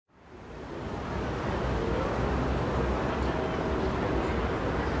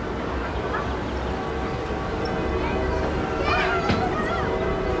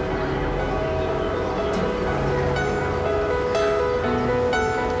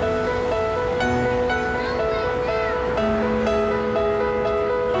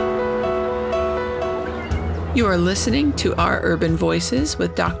You are listening to Our Urban Voices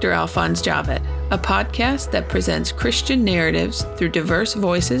with Dr. Alphonse Javed, a podcast that presents Christian narratives through diverse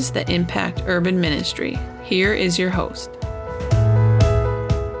voices that impact urban ministry. Here is your host.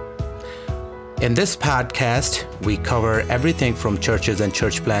 In this podcast, we cover everything from churches and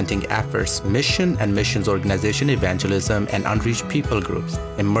church planting efforts, mission and missions organization evangelism, and unreached people groups,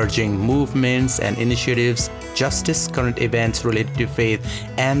 emerging movements and initiatives, justice, current events related to faith,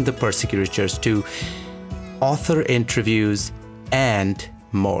 and the persecuted church, to author interviews, and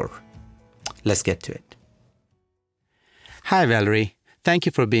more. Let's get to it. Hi, Valerie. Thank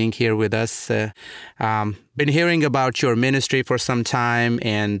you for being here with us. Been hearing about your ministry for some time,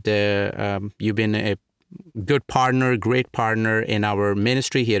 and you've been a good partner, great partner in our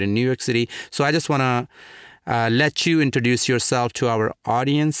ministry here in New York City. So I just want to let you introduce yourself to our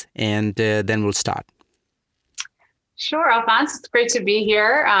audience, and then we'll start. Sure, Alphonse. It's great to be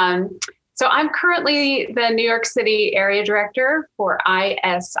here. So I'm currently the New York City Area Director for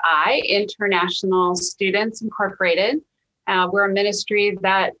ISI, International Students Incorporated. We're a ministry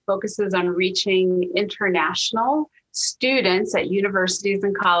that focuses on reaching international students at universities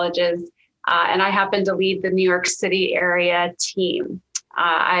and colleges, and I happen to lead the New York City area team.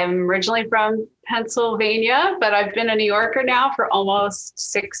 I'm originally from Pennsylvania, but I've been a New Yorker now for almost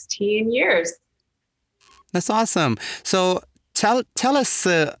 16 years. That's awesome. So tell us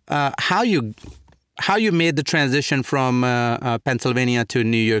how you made the transition from Pennsylvania to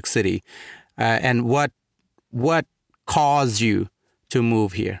New York City, and what caused you to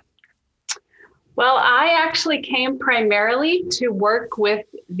move here? Well, I actually came primarily to work with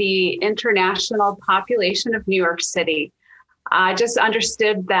the international population of New York City. I just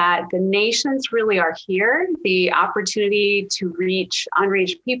understood that the nations really are here, the opportunity to reach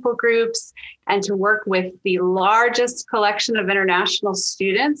unreached people groups and to work with the largest collection of international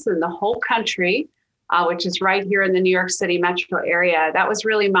students in the whole country, which is right here in the New York City metro area. That was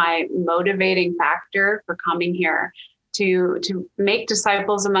really my motivating factor for coming here, to make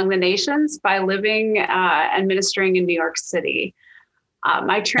disciples among the nations by living and ministering in New York City.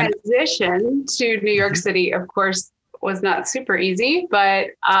 My transition to New York City, of course, was not super easy, but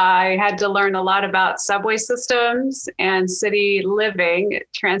I had to learn a lot about subway systems and city living,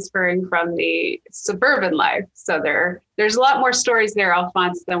 transferring from the suburban life. So there's a lot more stories there,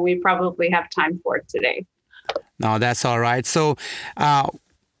 Alphonse, than we probably have time for today. No, that's all right. So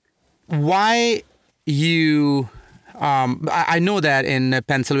why you... I know that in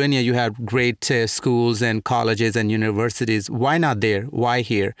Pennsylvania you have great schools and colleges and universities. Why not there? Why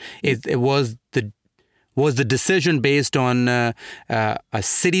here? Was the decision based on a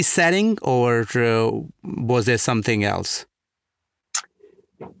city setting, or was there something else?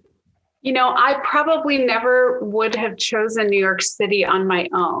 You know, I probably never would have chosen New York City on my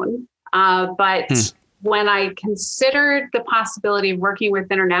own, but when I considered the possibility of working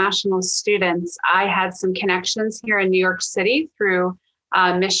with international students, I had some connections here in New York City through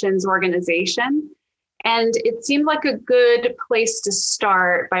a missions organization. And it seemed like a good place to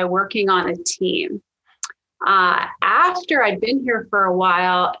start by working on a team. After I'd been here for a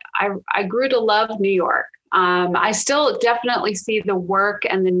while, I grew to love New York. I still definitely see the work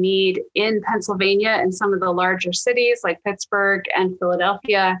and the need in Pennsylvania and some of the larger cities like Pittsburgh and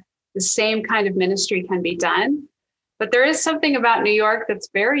Philadelphia. The same kind of ministry can be done. But there is something about New York that's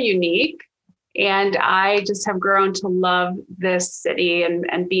very unique. And I just have grown to love this city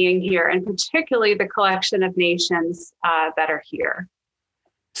and being here, and particularly the collection of nations that are here.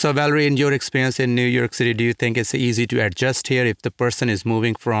 So Valerie, in your experience in New York City, do you think it's easy to adjust here if the person is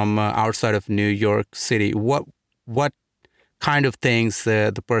moving from outside of New York City? What kind of things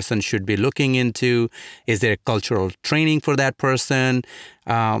the person should be looking into? Is there a cultural training for that person?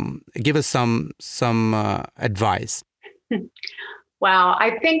 Give us some advice. Wow,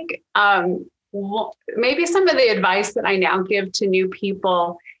 I think maybe some of the advice that I now give to new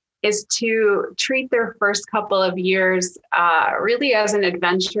people is to treat their first couple of years really as an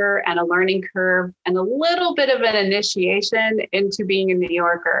adventure and a learning curve and a little bit of an initiation into being a New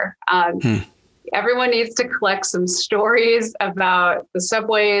Yorker. Everyone needs to collect some stories about the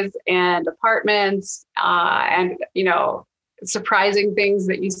subways and apartments and, surprising things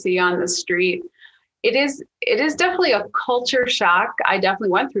that you see on the street. It is definitely a culture shock. I definitely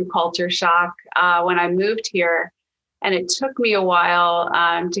went through culture shock when I moved here, and it took me a while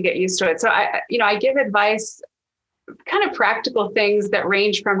to get used to it. So I give advice, kind of practical things that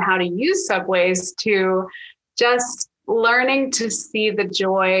range from how to use subways to just learning to see the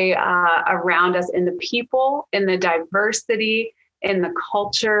joy around us in the people, in the diversity, in the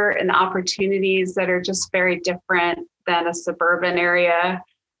culture, and the opportunities that are just very different than a suburban area.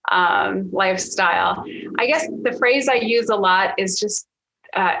 lifestyle. I guess the phrase I use a lot is just,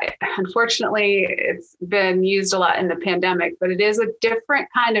 unfortunately, it's been used a lot in the pandemic, but it is a different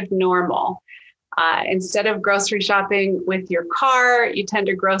kind of normal. Instead of grocery shopping with your car, you tend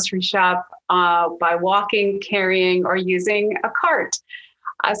to grocery shop by walking, carrying, or using a cart.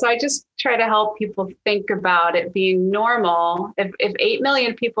 So I just try to help people think about it being normal. If 8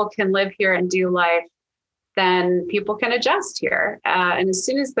 million people can live here and do life, then people can adjust here. And as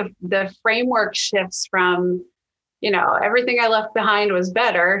soon as the framework shifts from, everything I left behind was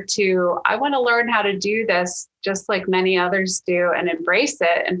better to, I want to learn how to do this just like many others do and embrace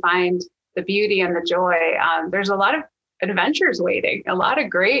it and find the beauty and the joy. There's a lot of adventures waiting, a lot of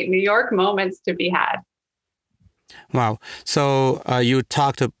great New York moments to be had. Wow. So you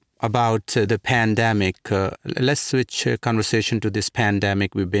talked about the pandemic. Let's switch conversation to this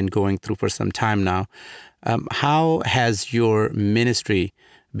pandemic we've been going through for some time now. How has your ministry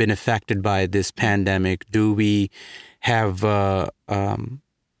been affected by this pandemic? Do we have a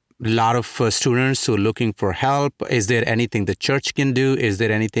lot of students who are looking for help? Is there anything the church can do? Is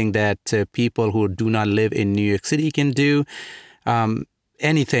there anything that people who do not live in New York City can do?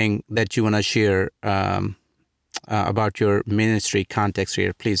 Anything that you want to share about your ministry context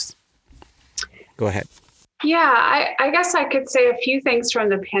here, please go ahead. Yeah, I guess I could say a few things from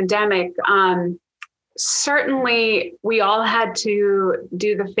the pandemic. Certainly, we all had to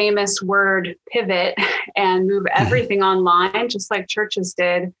do the famous word pivot and move everything online, just like churches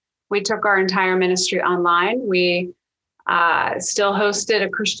did. We took our entire ministry online. We still hosted a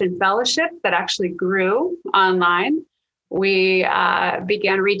Christian fellowship that actually grew online. We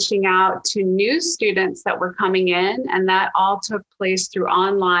began reaching out to new students that were coming in, and that all took place through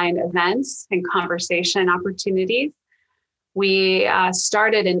online events and conversation opportunities. We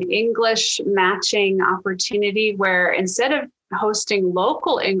started an English matching opportunity where instead of hosting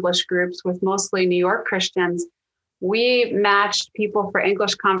local English groups with mostly New York Christians, we matched people for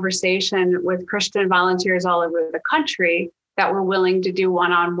English conversation with Christian volunteers all over the country that were willing to do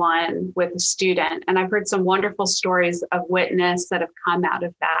one-on-one with a student. And I've heard some wonderful stories of witness that have come out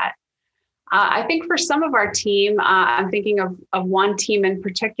of that. I think for some of our team, I'm thinking of one team in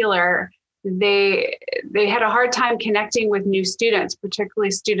particular, they had a hard time connecting with new students,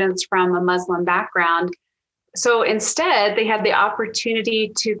 particularly students from a Muslim background. So instead, they had the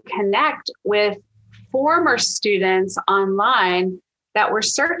opportunity to connect with former students online that were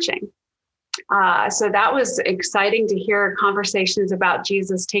searching. So that was exciting to hear conversations about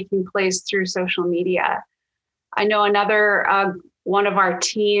Jesus taking place through social media. I know another one of our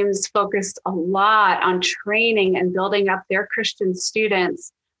teams focused a lot on training and building up their Christian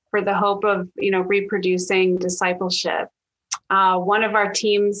students for the hope of, reproducing discipleship. One of our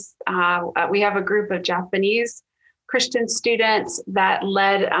teams, we have a group of Japanese Christian students that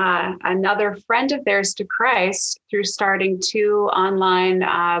led another friend of theirs to Christ through starting 2 online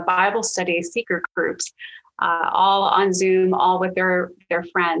Bible study seeker groups, all on Zoom, all with their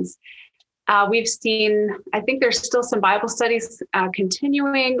friends. We've seen, I think there's still some Bible studies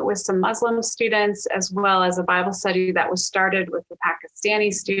continuing with some Muslim students, as well as a Bible study that was started with a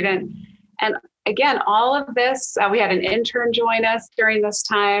Pakistani student. And again, all of this, we had an intern join us during this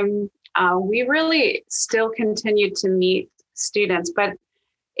time. We really still continue to meet students, but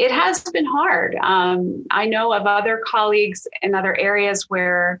it has been hard. I know of other colleagues in other areas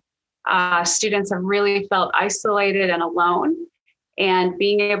where students have really felt isolated and alone, and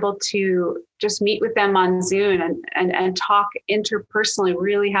being able to just meet with them on Zoom and talk interpersonally,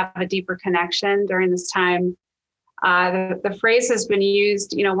 really have a deeper connection during this time. The phrase has been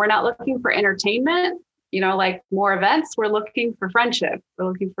used, we're not looking for entertainment, like more events, we're looking for friendship. We're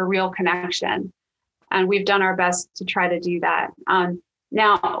looking for real connection. And we've done our best to try to do that.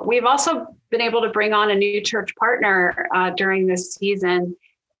 Now, we've also been able to bring on a new church partner during this season,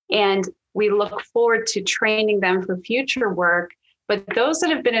 and we look forward to training them for future work. But those that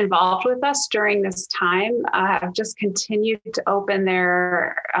have been involved with us during this time have just continued to open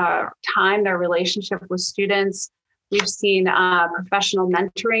their time, their relationship with students. We've seen professional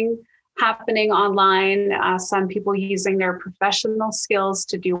mentoring happening online, some people using their professional skills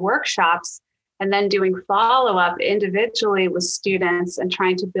to do workshops, and then doing follow-up individually with students and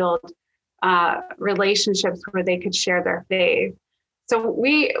trying to build relationships where they could share their faith. So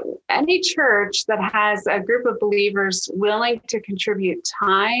any church that has a group of believers willing to contribute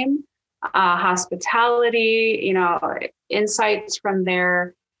time, hospitality, insights from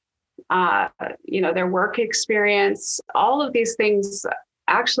their work experience, all of these things,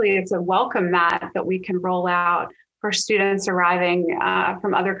 actually, it's a welcome mat that we can roll out for students arriving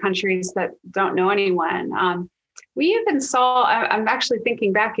from other countries that don't know anyone. We even saw, I'm actually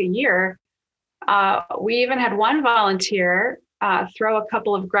thinking back a year, we even had one volunteer throw a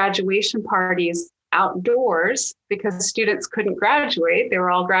couple of graduation parties outdoors because students couldn't graduate. They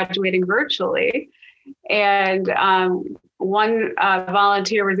were all graduating virtually. And one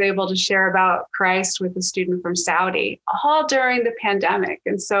volunteer was able to share about Christ with a student from Saudi, all during the pandemic.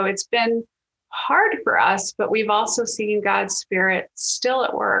 And so it's been hard for us, but we've also seen God's Spirit still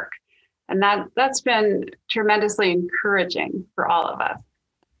at work. And that's been tremendously encouraging for all of us.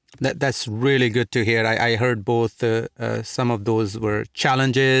 That's really good to hear. I heard both. Some of those were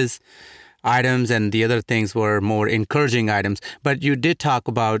challenges items, and the other things were more encouraging items. But you did talk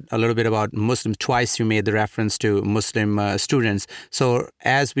about a little bit about Muslims. Twice you made the reference to Muslim students. So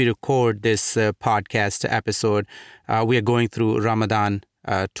as we record this podcast episode, we are going through Ramadan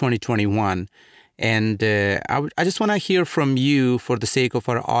 2021. And I just want to hear from you, for the sake of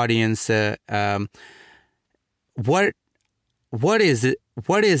our audience, what is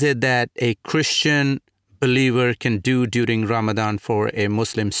it that a Christian believer can do during Ramadan for a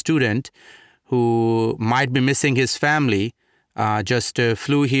Muslim student who might be missing his family, just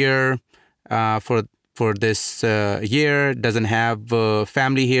flew here for this year, doesn't have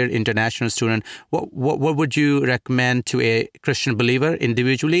family here, international student? What would you recommend to a Christian believer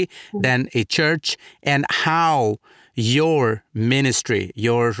individually, then a church, and how your ministry,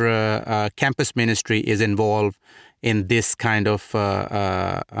 your campus ministry is involved in this kind of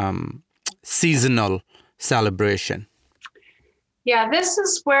seasonal celebration? Yeah, this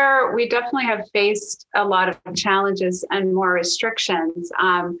is where we definitely have faced a lot of challenges and more restrictions.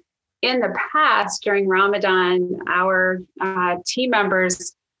 In the past, during Ramadan, our team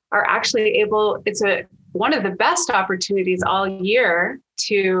members are actually able, it's one of the best opportunities all year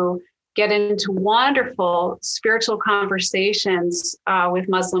to get into wonderful spiritual conversations with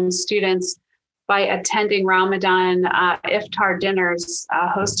Muslim students by attending Ramadan iftar dinners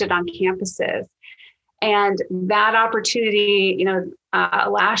hosted on campuses. And that opportunity,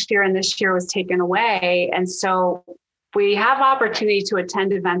 last year and this year was taken away. And so we have opportunity to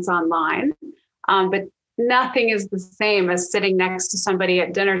attend events online, but nothing is the same as sitting next to somebody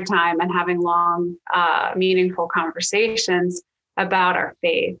at dinner time and having long, meaningful conversations about our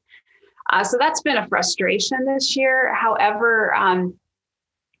faith. So that's been a frustration this year. However,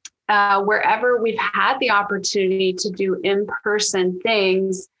 wherever we've had the opportunity to do in-person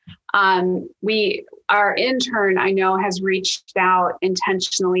things, our intern, I know, has reached out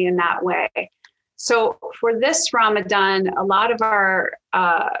intentionally in that way. So for this Ramadan, a lot of our,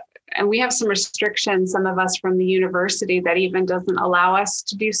 and we have some restrictions, some of us from the university, that even doesn't allow us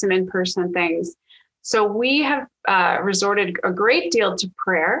to do some in-person things. So we have resorted a great deal to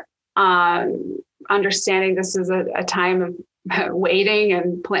prayer, understanding this is a time of waiting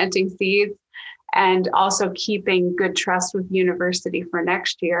and planting seeds, and also keeping good trust with university for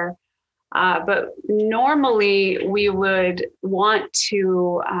next year. But normally we would want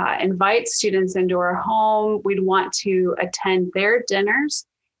to invite students into our home. We'd want to attend their dinners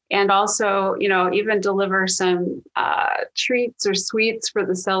and also, even deliver some treats or sweets for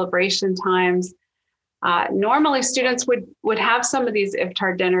the celebration times. Normally students would have some of these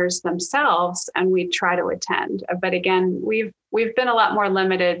iftar dinners themselves, and we'd try to attend. But again, we've been a lot more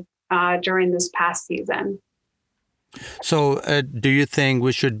limited during this past season. So do you think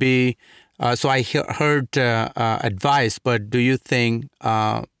we should be, so I heard advice, but do you think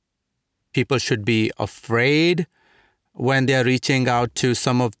people should be afraid when they're reaching out to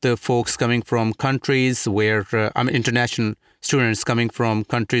some of the folks coming from countries where, international students coming from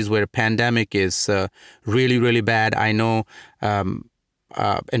countries where pandemic is really, really bad? I know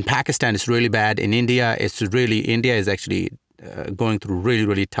in Pakistan it's really bad. In India, India is actually going through really,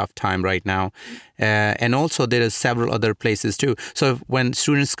 really tough time right now. And also there are several other places too. So when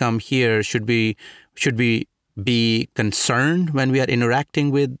students come here, should we be concerned when we are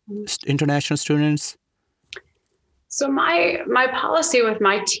interacting with international students? So my policy with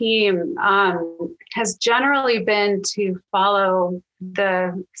my team has generally been to follow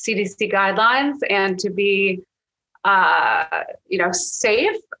the CDC guidelines and to be,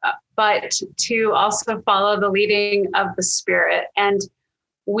 safe, but to also follow the leading of the Spirit. And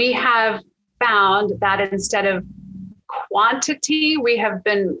we have found that instead of quantity, we have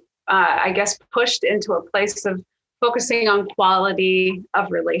been, pushed into a place of focusing on quality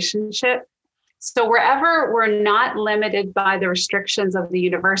of relationship. So wherever we're not limited by the restrictions of the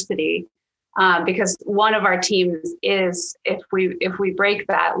university, because one of our teams is, if we break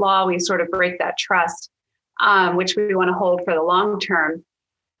that law, we sort of break that trust, which we want to hold for the long term.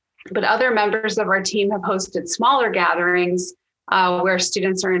 But other members of our team have hosted smaller gatherings where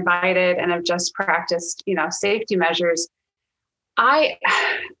students are invited and have just practiced, safety measures. I'll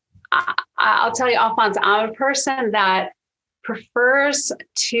tell you, Alphonse, I'm a person that prefers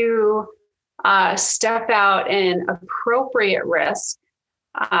to step out in appropriate risk,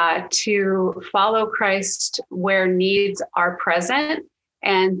 to follow Christ where needs are present,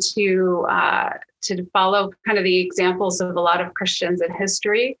 and to follow kind of the examples of a lot of Christians in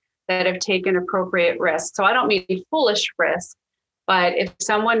history that have taken appropriate risks. So I don't mean foolish risk, but if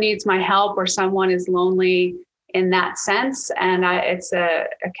someone needs my help or someone is lonely in that sense, and it's a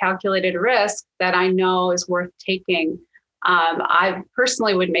calculated risk that I know is worth taking, I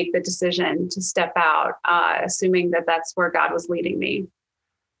personally would make the decision to step out, assuming that that's where God was leading me.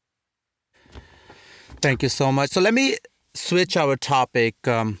 Thank you so much. So let me switch our topic.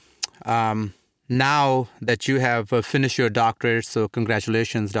 Now that you have finished your doctorate, so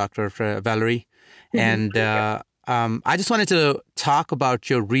congratulations, Dr. Valerie. And I just wanted to talk about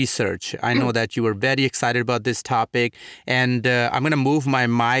your research. I know that you were very excited about this topic, and I'm going to move my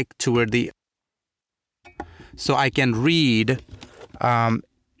mic toward so I can read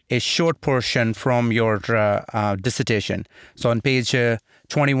a short portion from your dissertation. So on page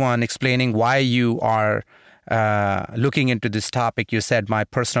 21, explaining why you are looking into this topic, you said, my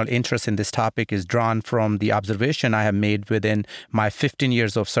personal interest in this topic is drawn from the observation I have made within my 15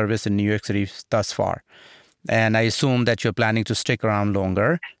 years of service in New York City thus far. And I assume that you're planning to stick around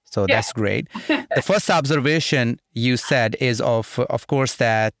longer. So that's great. The first observation you said is of course,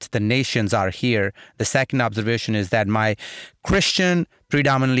 that the nations are here. The second observation is that my Christian,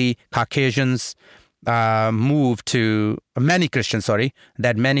 predominantly Caucasians, that many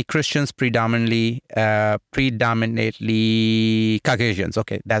Christians predominantly Caucasians.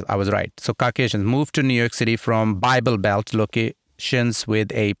 Okay, that I was right. So Caucasians moved to New York City from Bible Belt locations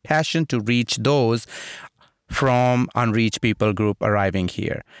with a passion to reach those from unreached people group arriving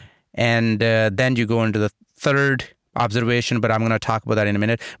here. And then you go into the third observation, but I'm going to talk about that in a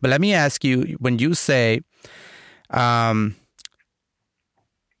minute. But let me ask you, when you say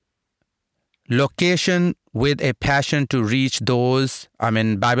location with a passion to reach those,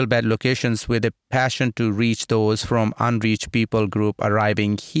 Bible Belt locations with a passion to reach those from unreached people group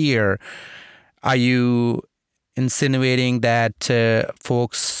arriving here, are you insinuating that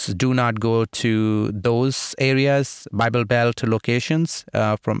folks do not go to those areas, Bible Belt locations?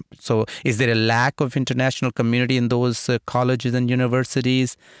 So is there a lack of international community in those colleges and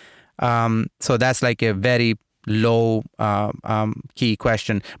universities? So that's like a very low key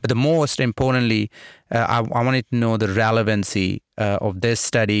question. But the most importantly, I wanted to know the relevancy of this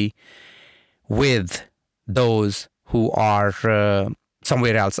study with those who are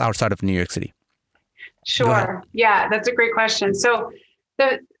somewhere else outside of New York City. Sure. Yeah, that's a great question. So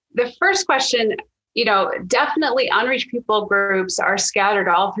the first question, definitely unreached people groups are scattered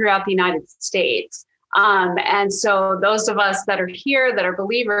all throughout the United States. And so those of us that are here, that are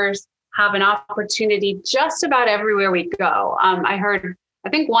believers, have an opportunity just about everywhere we go. I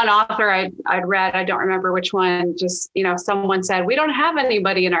think one author I'd read, I don't remember which one, just, someone said, we don't have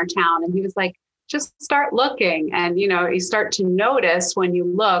anybody in our town. And he was like, just start looking. And, you start to notice when you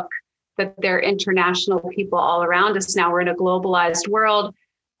look that there are international people all around us now. We're in a globalized world,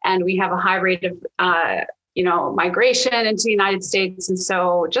 and we have a high rate of, migration into the United States. And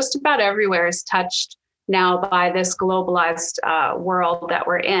so just about everywhere is touched now by this globalized world that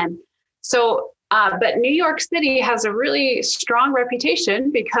we're in. So, but New York City has a really strong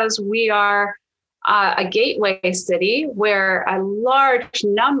reputation because we are a gateway city where a large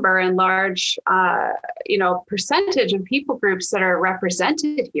number and large, percentage of people groups that are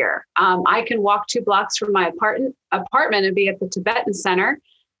represented here. I can walk 2 blocks from my apartment and be at the Tibetan Center,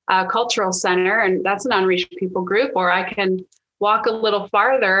 Cultural Center, and that's an unreached people group. Or I can walk a little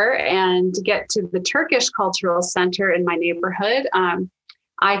farther and get to the Turkish Cultural Center in my neighborhood.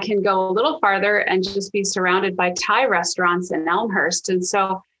 I can go a little farther and just be surrounded by Thai restaurants in Elmhurst. And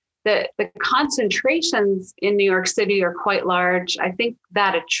so the concentrations in New York City are quite large. I think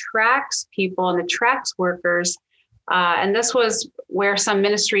that attracts people and attracts workers. And this was where some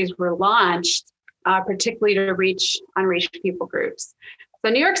ministries were launched, particularly to reach unreached people groups.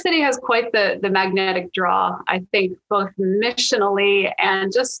 So New York City has quite the magnetic draw, I think, both missionally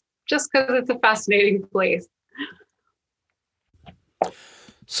and just because it's a fascinating place.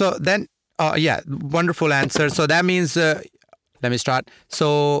 So then, wonderful answer. So that means, let me start.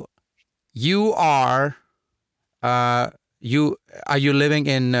 So you are you living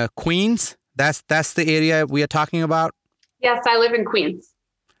in Queens? That's the area we are talking about? Yes, I live in Queens.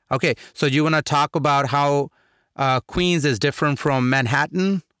 Okay, so you want to talk about how Queens is different from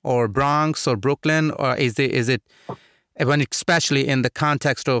Manhattan or Bronx or Brooklyn, or is it especially in the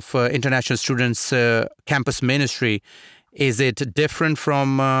context of international students' campus ministry, is it different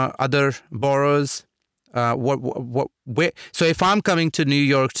from other boroughs? So if I'm coming to New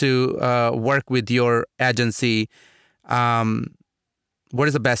York to work with your agency, what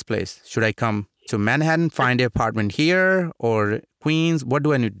is the best place? Should I come to Manhattan, find an apartment here, or Queens? What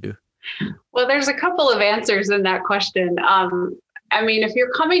do I need to do? Well, there's a couple of answers in that question. If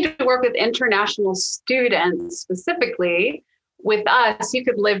you're coming to work with international students specifically, with us, you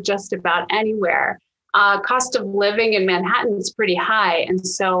could live just about anywhere. Cost of living in Manhattan is pretty high. And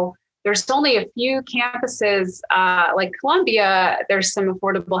so there's only a few campuses like Columbia. There's some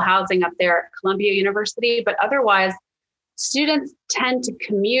affordable housing up there at Columbia University, but otherwise, students tend to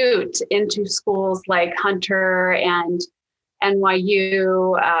commute into schools like Hunter and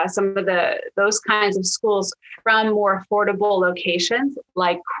NYU, some of those kinds of schools from more affordable locations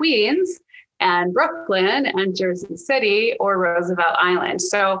like Queens and Brooklyn and Jersey City or Roosevelt Island.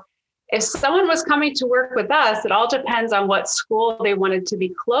 So if someone was coming to work with us, it all depends on what school they wanted to be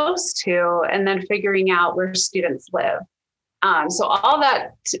close to and then figuring out where students live. So all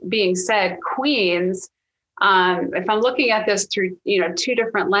that being said, Queens, if I'm looking at this through two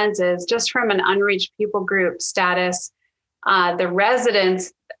different lenses, just from an unreached people group status, the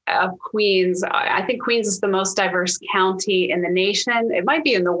residents of Queens, I think Queens is the most diverse county in the nation. It might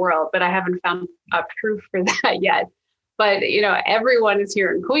be in the world, but I haven't found proof for that yet. But, everyone is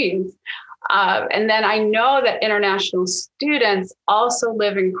here in Queens. And then I know that international students also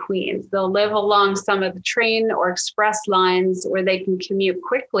live in Queens. They'll live along some of the train or express lines where they can commute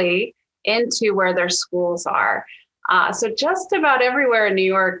quickly into where their schools are. So just about everywhere in New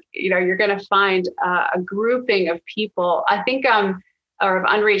York, you're going to find a grouping of people, I think, or of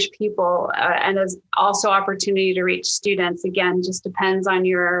unreached people, and there's also opportunity to reach students. Again, just depends on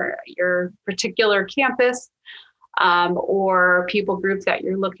your particular campus or people group that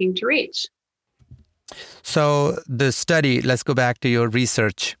you're looking to reach. So the study, let's go back to your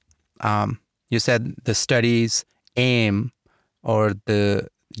research. You said the study's aim or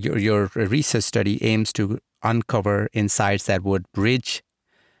your research study aims to uncover insights that would bridge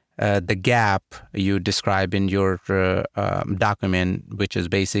the gap you describe in your document, which is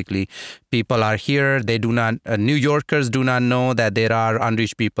basically people are here. They do not, New Yorkers do not know that there are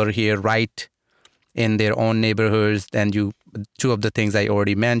unreached people here right in their own neighborhoods. And two of the things I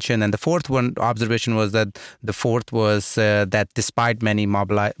already mentioned. And the fourth one observation was that that despite many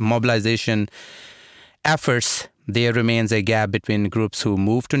mobilization efforts, there remains a gap between groups who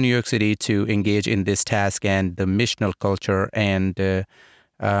move to New York City to engage in this task and the missional culture and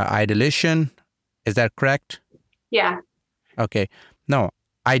ideation. Is that correct? Yeah. Okay. No,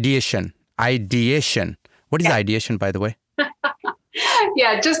 ideation. What is ideation, by the way?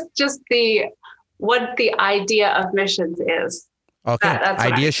 Yeah, just what the idea of missions is. Okay.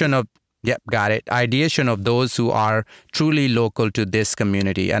 Ideation of. Yep, got it. Ideation of those who are truly local to this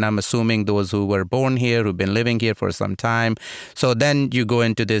community. And I'm assuming those who were born here, who've been living here for some time. So then you go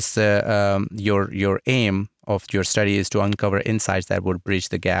into this, your aim of your study is to uncover insights that would bridge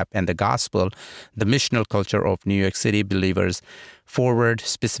the gap and the gospel, the missional culture of New York City believers forward,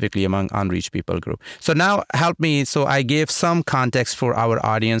 specifically among unreached people group. So now help me. So I gave some context for our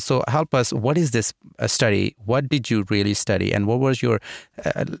audience. So help us. What is this study? What did you really study? And what was your,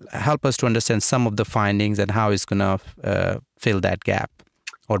 help us to understand some of the findings and how it's going to fill that gap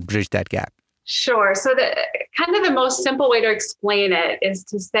or bridge that gap. Sure. So the most simple way to explain it is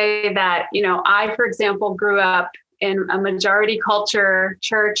to say that, I, for example, grew up in a majority culture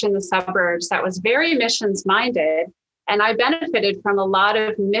church in the suburbs that was very missions minded. And I benefited from a lot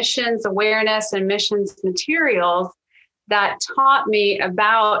of missions awareness and missions materials that taught me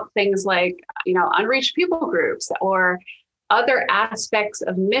about things like, unreached people groups or other aspects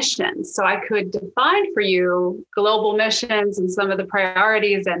of missions. So I could define for you global missions and some of the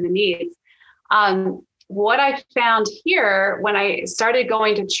priorities and the needs. What I found here when I started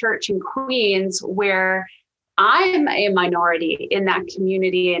going to church in Queens, where I'm a minority in that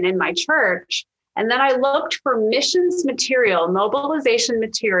community and in my church, and then I looked for missions material, mobilization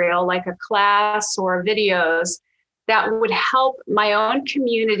material, like a class or videos that would help my own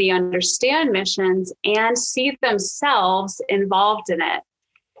community understand missions and see themselves involved in it.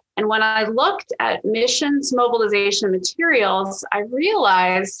 And when I looked at missions mobilization materials, I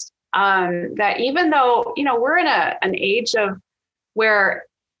realized that even though, we're in an age of where,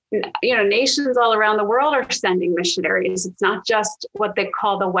 nations all around the world are sending missionaries. It's not just what they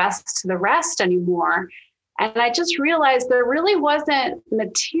call the West to the rest anymore. And I just realized there really wasn't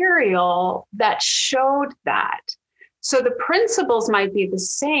material that showed that. So the principles might be the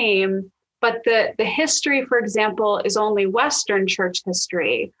same, but the history, for example, is only Western church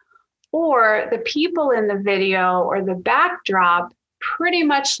history, or the people in the video or the backdrop pretty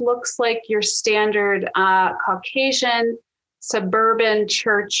much looks like your standard Caucasian suburban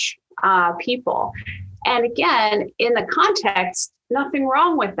church people. And again, in the context, nothing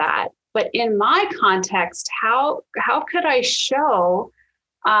wrong with that. But in my context, how could I show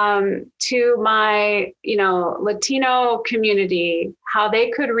to my, Latino community how they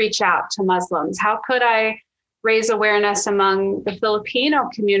could reach out to Muslims? How could I raise awareness among the Filipino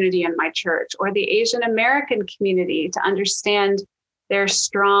community in my church or the Asian American community to understand their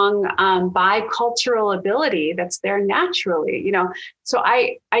strong bicultural ability that's there naturally? So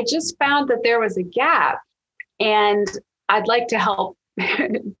I just found that there was a gap, and I'd like to help,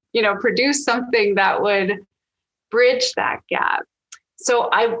 produce something that would bridge that gap. So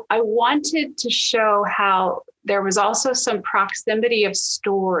I wanted to show how there was also some proximity of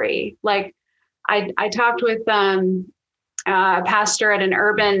story. Like I talked with a pastor at an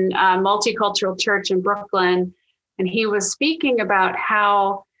urban multicultural church in Brooklyn, and he was speaking about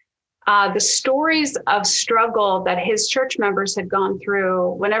how the stories of struggle that his church members had gone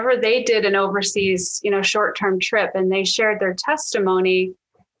through whenever they did an overseas, short-term trip, and they shared their testimony,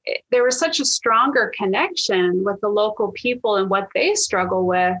 there was such a stronger connection with the local people and what they struggle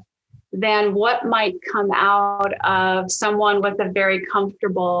with than what might come out of someone with a very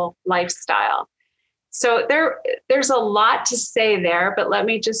comfortable lifestyle. So there's a lot to say there, but let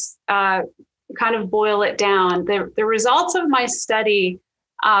me just kind of boil it down. The results of my study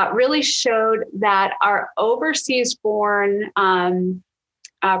really showed that our overseas born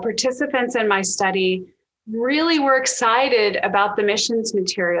participants in my study really were excited about the missions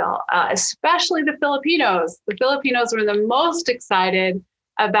material, especially the Filipinos. The Filipinos were the most excited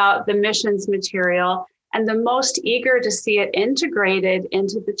about the missions material and the most eager to see it integrated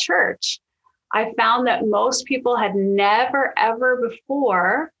into the church. I found that most people had never, ever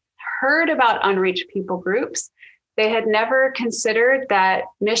before heard about unreached people groups. They had never considered that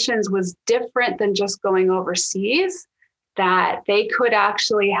missions was different than just going overseas, that they could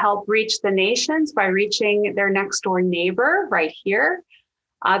actually help reach the nations by reaching their next door neighbor right here.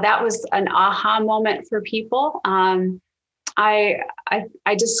 That was an aha moment for people. I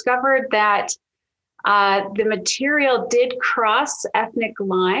discovered that the material did cross ethnic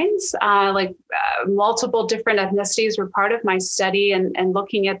lines, multiple different ethnicities were part of my study and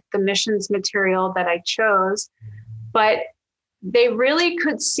looking at the missions material that I chose. But they really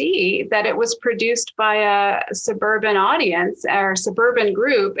could see that it was produced by a suburban audience or suburban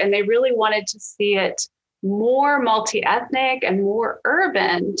group, and they really wanted to see it more multi-ethnic and more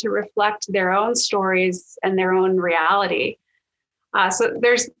urban to reflect their own stories and their own reality. So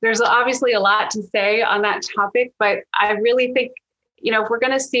there's obviously a lot to say on that topic, but I really think, if we're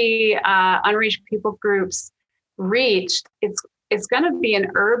going to see unreached people groups reached, it's going to be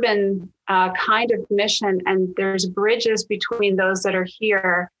an urban kind of mission, and there's bridges between those that are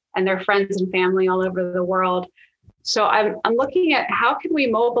here and their friends and family all over the world. So I'm looking at how can we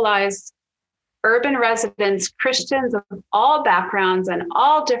mobilize urban residents, Christians of all backgrounds and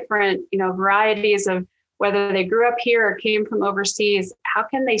all different, varieties of whether they grew up here or came from overseas. How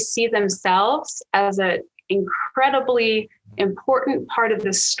can they see themselves as an incredibly important part of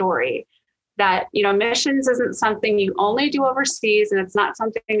this story? That, missions isn't something you only do overseas, and it's not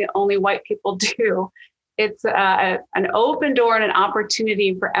something that only white people do. It's an open door and an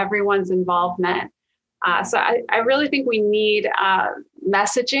opportunity for everyone's involvement. So I really think we need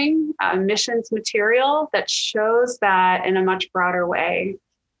messaging, missions material that shows that in a much broader way.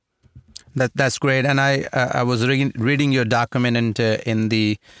 That's great. And I was reading your document in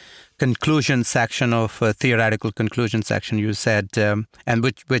the conclusion section of theoretical conclusion section. You said, and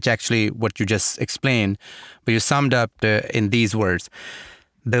which actually what you just explained, but you summed up in these words: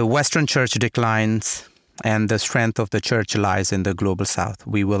 the Western church declines and the strength of the church lies in the global South.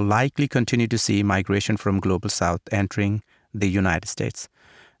 We will likely continue to see migration from global South entering the United States.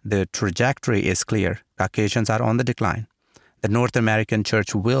 The trajectory is clear. Caucasians are on the decline. The North American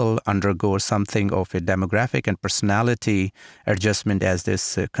church will undergo something of a demographic and personality adjustment as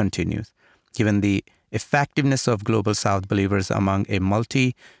this continues. Given the effectiveness of Global South believers among a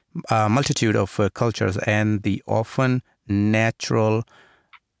multitude of cultures and the often natural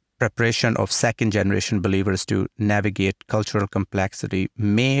preparation of second-generation believers to navigate cultural complexity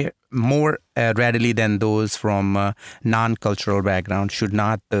more readily than those from non-cultural backgrounds, should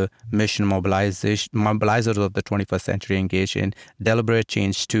not the mission mobilizers of the 21st century engage in deliberate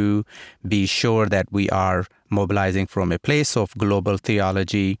change to be sure that we are mobilizing from a place of global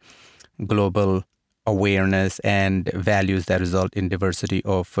theology, global awareness and values that result in diversity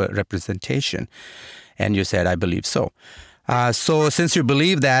of representation. And you said, I believe so. So since you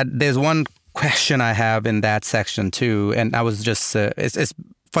believe that, there's one question I have in that section too. And I was just,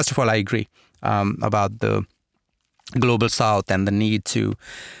 first of all, I agree about the Global South and the need to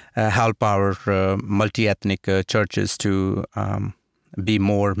help our multi-ethnic churches to be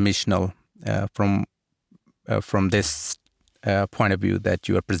more missional from this point of view that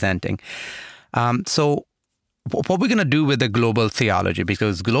you are presenting. So what we're going to do with the global theology,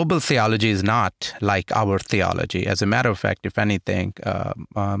 because global theology is not like our theology. As a matter of fact, if anything,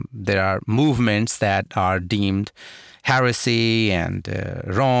 there are movements that are deemed heresy and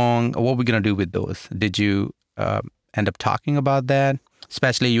wrong. What are we going to do with those? Did you end up talking about that?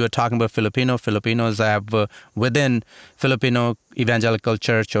 Especially you were talking about Filipinos have within Filipino evangelical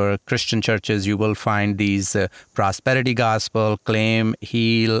church or Christian churches, you will find these prosperity gospel, claim,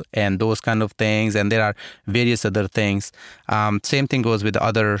 heal, and those kind of things. And there are various other things. Same thing goes with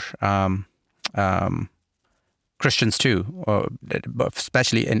other Christians too,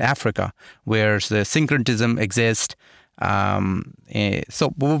 especially in Africa, where the syncretism exists. So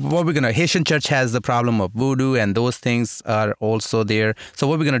what we're going to, Haitian church has the problem of voodoo, and those things are also there. So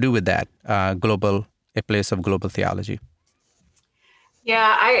what we're going to do with that a place of global theology?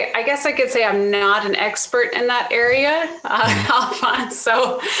 Yeah, I guess I could say I'm not an expert in that area, Alphonse.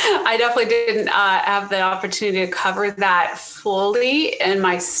 So I definitely didn't have the opportunity to cover that fully in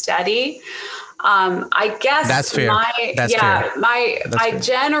my study. I guess that's fair. My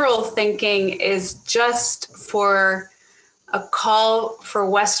general thinking is just for a call for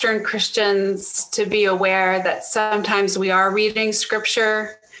Western Christians to be aware that sometimes we are reading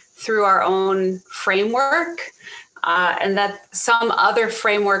scripture through our own framework, and that some other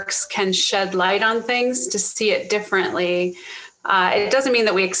frameworks can shed light on things to see it differently. It doesn't mean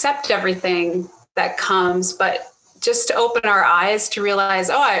that we accept everything that comes, but just to open our eyes to realize,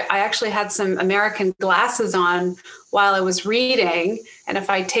 I actually had some American glasses on while I was reading. And if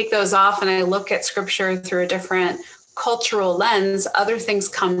I take those off and I look at scripture through a different cultural lens, other things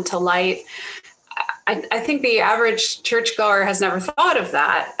come to light. I think the average churchgoer has never thought of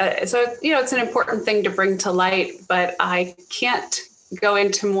that. So, it's an important thing to bring to light, but I can't go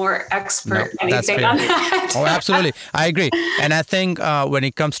into more expert anything on that. Oh, absolutely. I agree. And I think when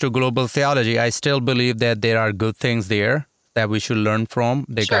it comes to global theology, I still believe that there are good things there that we should learn from.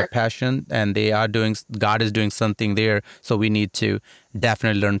 They got passion, and God is doing something there. So we need to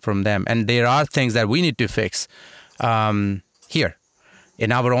definitely learn from them. And there are things that we need to fix here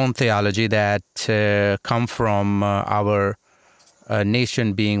in our own theology that come from our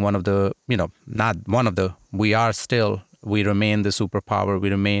nation being one of the, not one of the, we remain the superpower,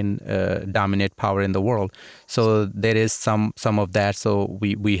 we remain dominant power in the world. So there is some of that. So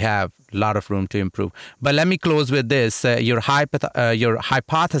we have a lot of room to improve. But let me close with this. Your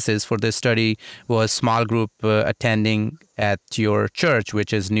hypothesis for this study was small group attending at your church,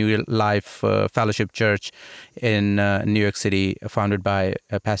 which is New Life Fellowship Church in New York City, founded by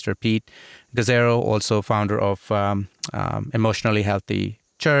Pastor Pete Gazzaro, also founder of Emotionally Healthy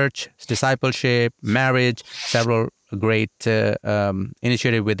Church, discipleship, marriage, several great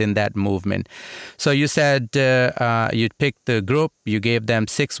initiative within that movement. So you said you picked the group, you gave them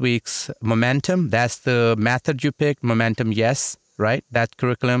 6 weeks momentum. That's the method you picked, momentum, yes, right? That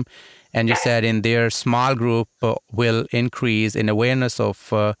curriculum. And you said in their small group will increase in awareness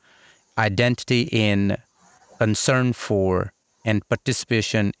of identity, in concern for, and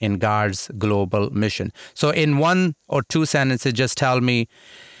participation in God's global mission. So in 1 or 2 sentences, just tell me,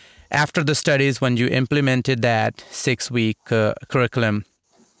 after the studies, when you implemented that 6-week curriculum,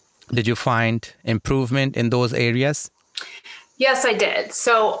 did you find improvement in those areas? Yes, I did.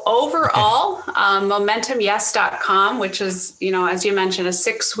 So overall, MomentumYes.com, which is, as you mentioned, a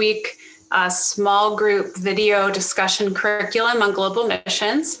 6-week small group video discussion curriculum on global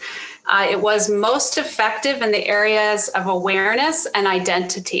missions. It was most effective in the areas of awareness and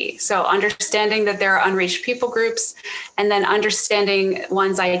identity. So understanding that there are unreached people groups, and then understanding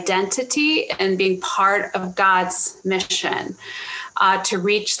one's identity and being part of God's mission to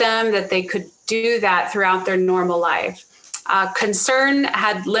reach them, that they could do that throughout their normal life. Concern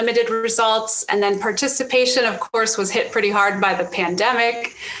had limited results, and then participation, of course, was hit pretty hard by the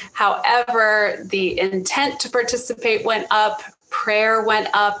pandemic. However, the intent to participate went up, prayer went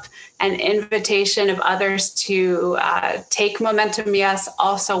up, and invitation of others to take Momentum Yes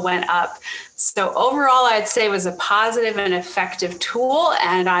also went up. So overall, I'd say it was a positive and effective tool,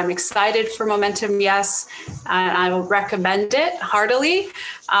 and I'm excited for Momentum Yes, and I will recommend it heartily.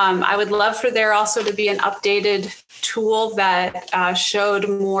 I would love for there also to be an updated tool that showed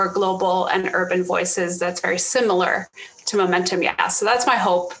more global and urban voices that's very similar to Momentum Yes. So that's my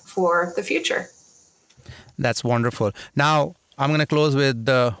hope for the future. That's wonderful. Now, I'm going to close with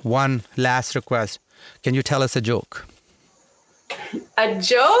one last request. Can you tell us a joke? A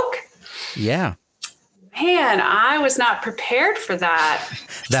joke? Yeah. Man, I was not prepared for that.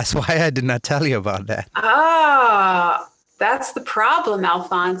 That's why I did not tell you about that. That's the problem,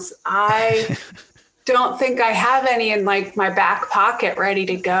 Alphonse. I don't think I have any in my back pocket ready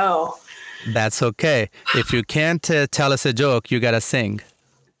to go. That's okay. If you can't tell us a joke, you got to sing.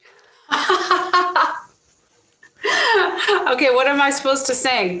 Okay, what am I supposed to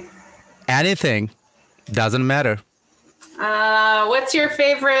sing? Anything. Doesn't matter. What's your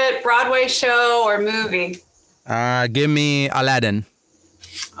favorite Broadway show or movie? Give me Aladdin.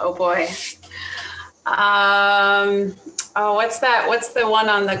 Oh boy. What's that? What's the one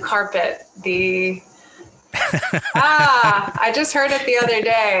on the carpet? I just heard it the other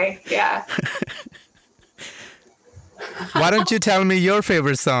day. Yeah. Why don't you tell me your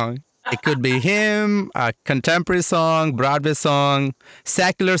favorite song? It could be him, a contemporary song, Broadway song,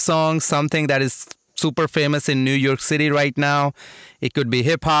 secular song, something that is super famous in New York City right now. It could be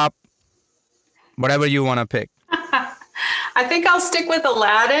hip hop, whatever you want to pick. I think I'll stick with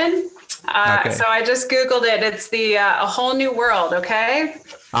Aladdin. Okay. So I just Googled it. It's the A Whole New World, okay?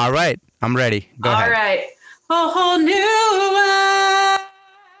 All right. I'm ready. Go ahead. All right. A whole new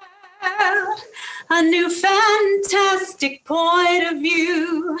world, a new fantastic point of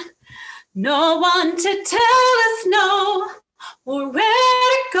view. No one to tell us no, or where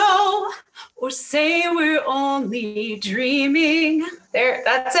to go, or say we're only dreaming. There,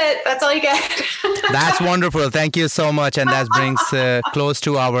 that's it. That's all you get. That's wonderful. Thank you so much. And that brings close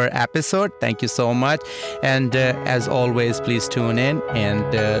to our episode. Thank you so much. And as always, please tune in,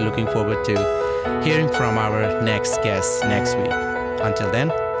 and looking forward to hearing from our next guest next week. Until then,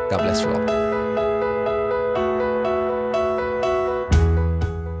 God bless you all.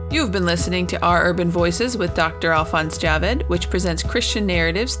 You've been listening to Our Urban Voices with Dr. Alphonse Javed, which presents Christian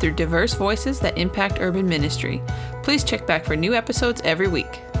narratives through diverse voices that impact urban ministry. Please check back for new episodes every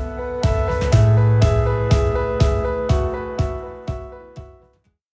week.